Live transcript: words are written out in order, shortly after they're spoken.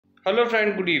Hello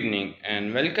friend, good evening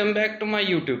and welcome back to my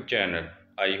YouTube channel.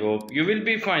 I hope you will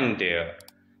be fine there.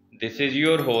 This is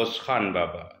your host Khan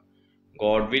Baba.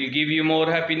 God will give you more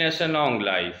happiness and long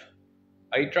life.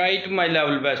 I tried my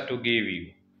level best to give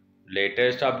you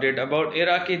latest update about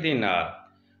Iraqi Dinar.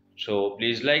 So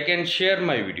please like and share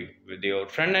my video with your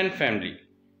friend and family,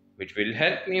 which will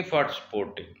help me for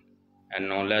supporting. And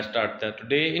now let's start the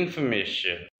today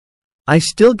information. I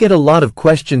still get a lot of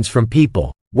questions from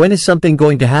people. When is something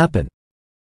going to happen?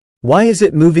 Why is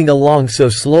it moving along so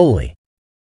slowly?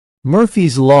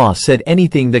 Murphy's Law said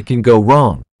anything that can go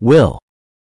wrong, will.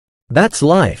 That's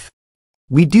life.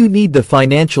 We do need the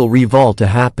financial revolt to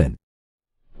happen.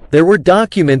 There were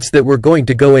documents that were going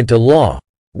to go into law,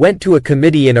 went to a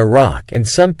committee in Iraq, and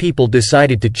some people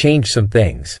decided to change some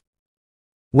things.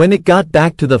 When it got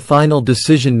back to the final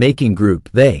decision-making group,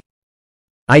 they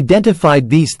identified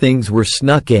these things were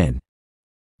snuck in.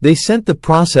 They sent the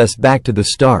process back to the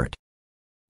start.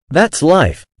 That's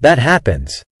life, that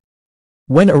happens.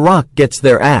 When Iraq gets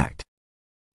their act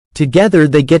together,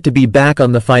 they get to be back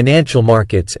on the financial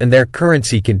markets and their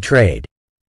currency can trade.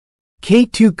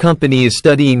 K2 company is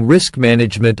studying risk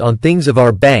management on things of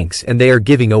our banks, and they are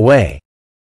giving away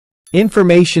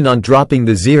information on dropping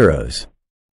the zeros.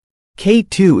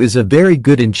 K2 is a very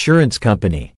good insurance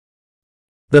company.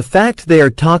 The fact they are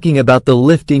talking about the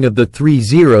lifting of the 3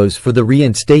 zeros for the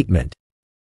reinstatement.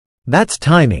 That's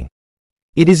timing.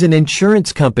 It is an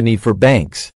insurance company for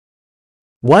banks.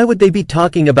 Why would they be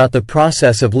talking about the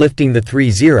process of lifting the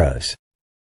 3 zeros?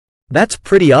 That's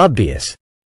pretty obvious.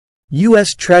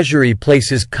 U.S. Treasury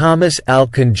places Khamis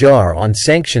al-Khanjar on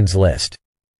sanctions list.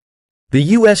 The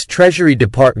U.S. Treasury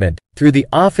Department, through the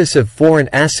Office of Foreign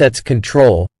Assets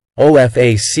Control,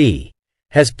 OFAC,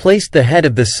 has placed the head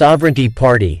of the Sovereignty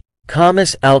Party,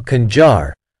 Khamis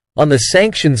al-Khanjar, on the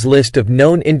sanctions list of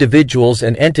known individuals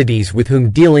and entities with whom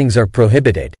dealings are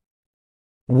prohibited.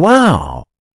 Wow!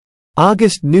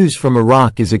 August news from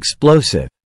Iraq is explosive.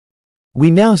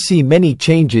 We now see many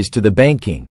changes to the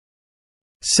banking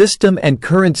system and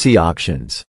currency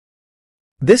auctions.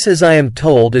 This, as I am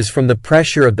told, is from the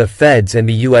pressure of the Feds and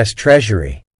the U.S.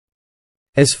 Treasury.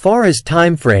 As far as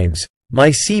timeframes, my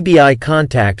CBI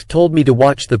contact told me to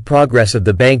watch the progress of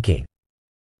the banking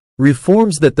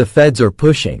reforms that the Feds are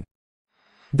pushing.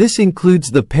 This includes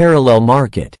the parallel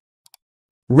market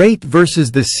rate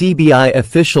versus the CBI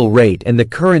official rate and the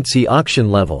currency auction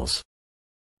levels.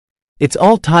 It's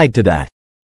all tied to that.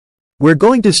 We're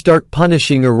going to start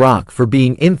punishing Iraq for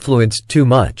being influenced too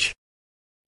much.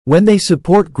 When they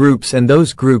support groups and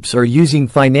those groups are using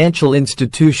financial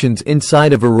institutions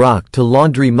inside of Iraq to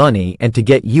launder money and to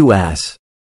get U.S.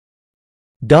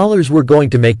 dollars, we're going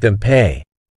to make them pay.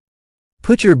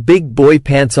 Put your big boy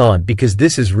pants on, because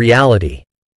this is reality.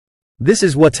 This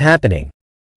is what's happening.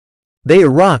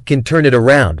 Iraq can turn it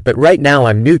around, but right now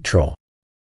I'm neutral.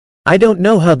 I don't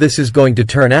know how this is going to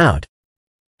turn out.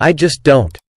 I just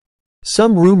don't.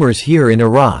 Some rumors here in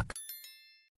Iraq.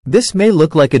 This may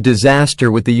look like a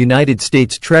disaster with the United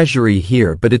States Treasury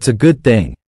here, but it's a good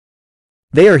thing.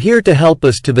 They are here to help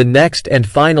us to the next and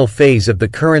final phase of the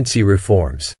currency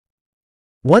reforms.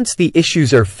 Once the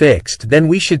issues are fixed, then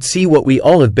we should see what we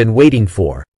all have been waiting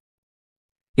for.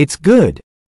 It's good.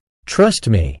 Trust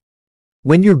me.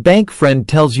 When your bank friend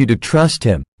tells you to trust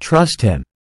him, trust him.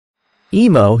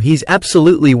 Emo, he's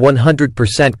absolutely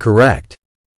 100% correct.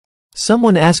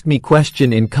 Someone asked me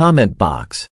question in comment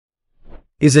box.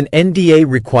 Is an NDA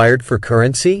required for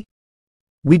currency?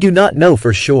 We do not know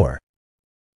for sure.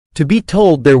 To be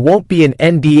told there won't be an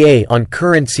NDA on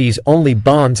currencies, only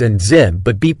bonds and ZIM,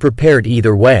 but be prepared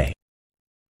either way.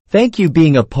 Thank you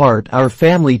being a part our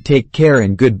family. Take care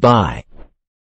and goodbye.